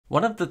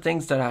One of the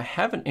things that I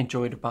haven't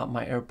enjoyed about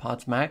my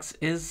AirPods Max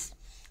is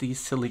the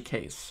silly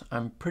case.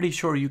 I'm pretty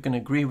sure you can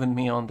agree with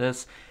me on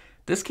this.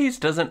 This case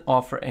doesn't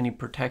offer any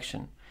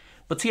protection.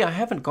 But see, I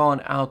haven't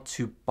gone out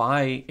to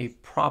buy a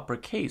proper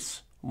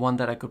case, one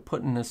that I could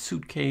put in a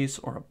suitcase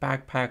or a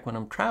backpack when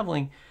I'm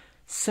traveling,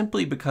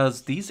 simply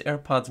because these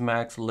AirPods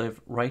Max live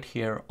right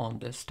here on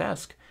this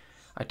desk.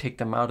 I take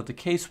them out of the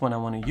case when I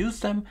want to use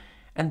them,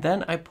 and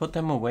then I put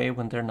them away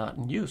when they're not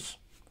in use.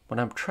 When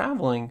I'm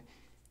traveling,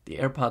 the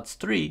AirPods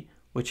 3,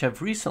 which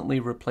have recently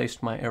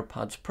replaced my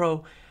AirPods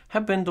Pro,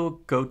 have been the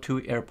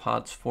go-to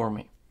AirPods for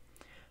me.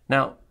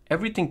 Now,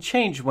 everything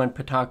changed when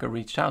Pitaka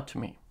reached out to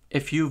me.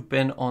 If you've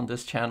been on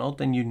this channel,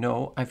 then you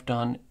know I've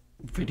done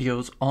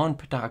videos on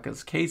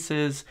Pitaka's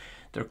cases,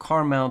 their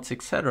car mounts,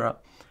 etc.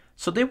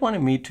 So they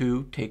wanted me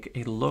to take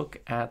a look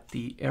at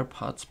the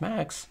AirPods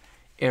Max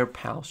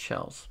AirPal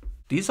shells.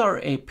 These are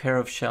a pair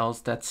of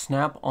shells that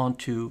snap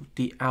onto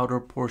the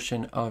outer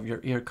portion of your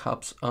ear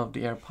cups of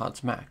the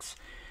AirPods Max.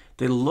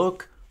 They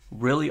look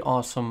really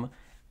awesome,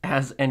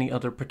 as any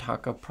other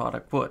Pitaka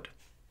product would.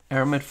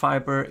 Aramid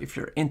fiber, if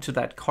you're into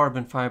that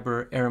carbon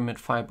fiber, aramid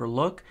fiber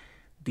look,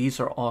 these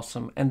are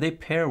awesome, and they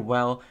pair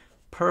well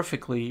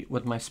perfectly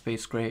with my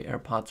space gray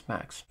AirPods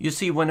Max. You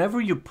see, whenever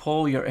you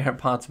pull your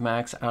AirPods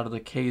Max out of the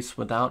case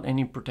without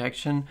any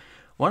protection,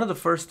 one of the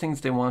first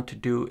things they want to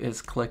do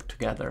is click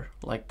together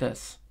like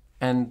this.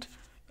 And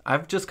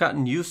I've just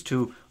gotten used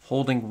to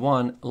holding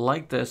one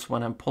like this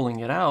when I'm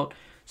pulling it out,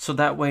 so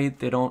that way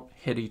they don't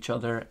hit each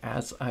other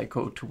as I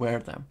go to wear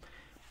them.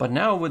 But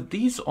now with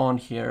these on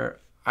here,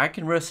 I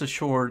can rest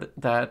assured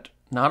that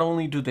not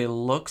only do they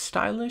look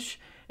stylish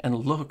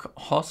and look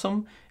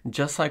awesome,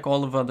 just like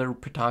all of other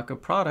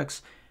Pitaka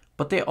products,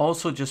 but they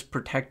also just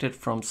protect it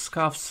from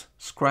scuffs,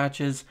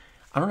 scratches.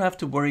 I don't have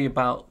to worry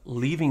about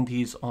leaving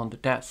these on the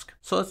desk.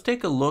 So let's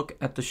take a look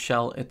at the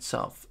shell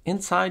itself.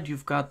 Inside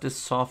you've got this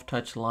soft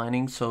touch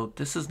lining, so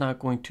this is not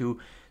going to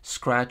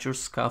scratch or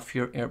scuff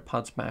your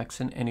AirPods Max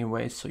in any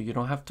way, so you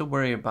don't have to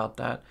worry about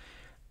that.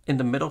 In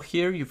the middle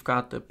here, you've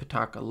got the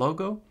Pitaka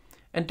logo,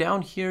 and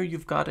down here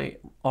you've got a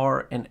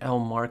R and L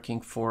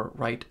marking for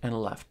right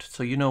and left,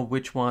 so you know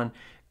which one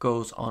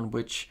goes on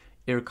which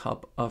ear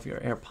cup of your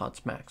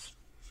AirPods Max.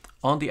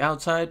 On the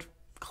outside,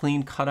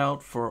 clean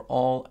cutout for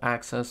all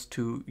access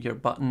to your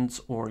buttons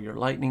or your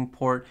lightning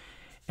port,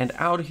 and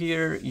out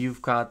here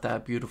you've got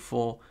that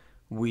beautiful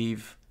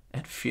weave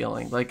and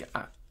feeling. Like,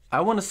 I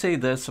want to say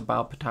this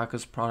about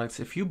Pitaka's products: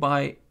 if you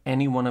buy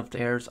any one of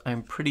theirs,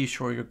 I'm pretty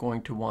sure you're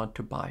going to want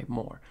to buy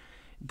more.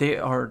 They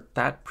are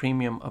that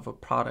premium of a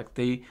product.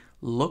 They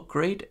look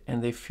great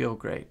and they feel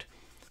great.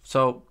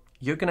 So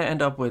you're going to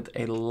end up with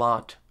a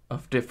lot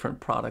of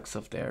different products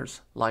of theirs,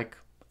 like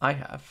I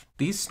have.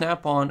 These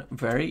snap on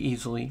very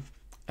easily,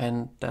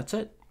 and that's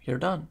it. You're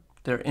done.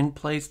 They're in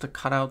place. The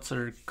cutouts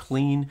are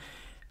clean.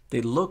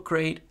 They look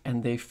great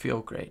and they feel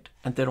great,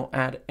 and they don't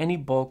add any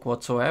bulk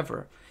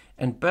whatsoever.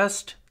 And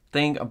best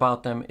thing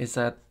about them is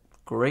that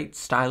great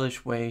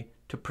stylish way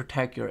to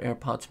protect your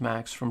AirPods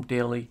Max from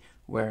daily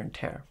wear and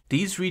tear.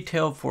 These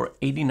retail for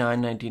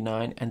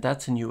 $89.99, and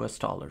that's in US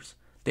dollars.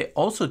 They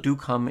also do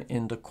come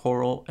in the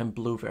coral and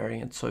blue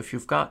variant, so if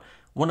you've got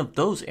one of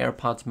those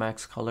AirPods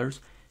Max colors,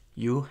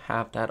 you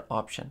have that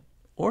option.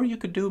 Or you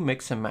could do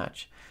mix and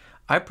match.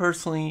 I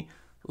personally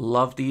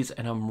love these,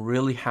 and I'm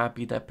really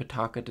happy that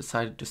Pitaka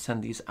decided to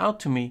send these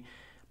out to me,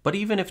 but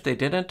even if they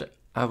didn't,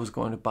 I was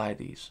going to buy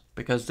these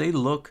because they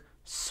look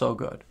so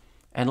good.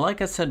 And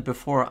like I said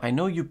before, I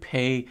know you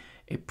pay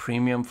a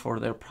premium for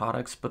their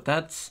products, but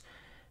that's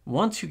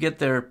once you get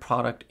their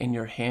product in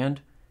your hand,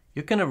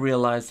 you're going to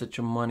realize that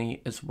your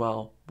money is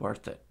well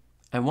worth it.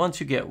 And once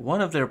you get one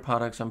of their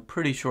products, I'm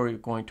pretty sure you're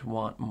going to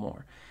want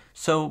more.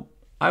 So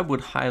I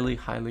would highly,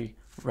 highly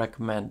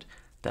recommend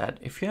that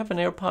if you have an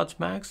AirPods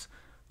Max,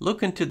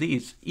 look into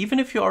these. Even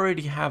if you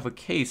already have a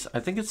case, I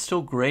think it's still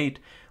a great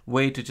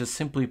way to just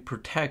simply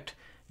protect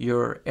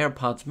your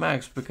AirPods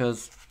Max,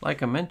 because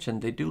like I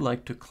mentioned, they do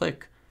like to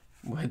click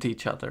with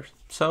each other.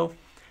 So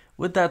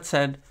with that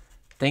said,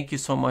 thank you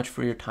so much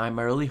for your time.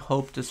 I really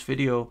hope this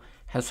video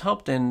has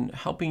helped in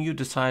helping you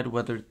decide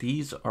whether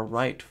these are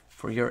right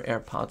for your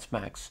AirPods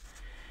Max.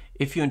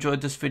 If you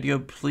enjoyed this video,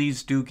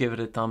 please do give it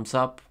a thumbs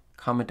up,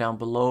 comment down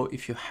below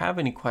if you have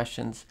any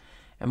questions,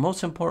 and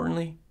most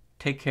importantly,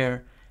 take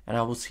care, and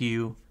I will see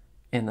you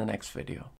in the next video.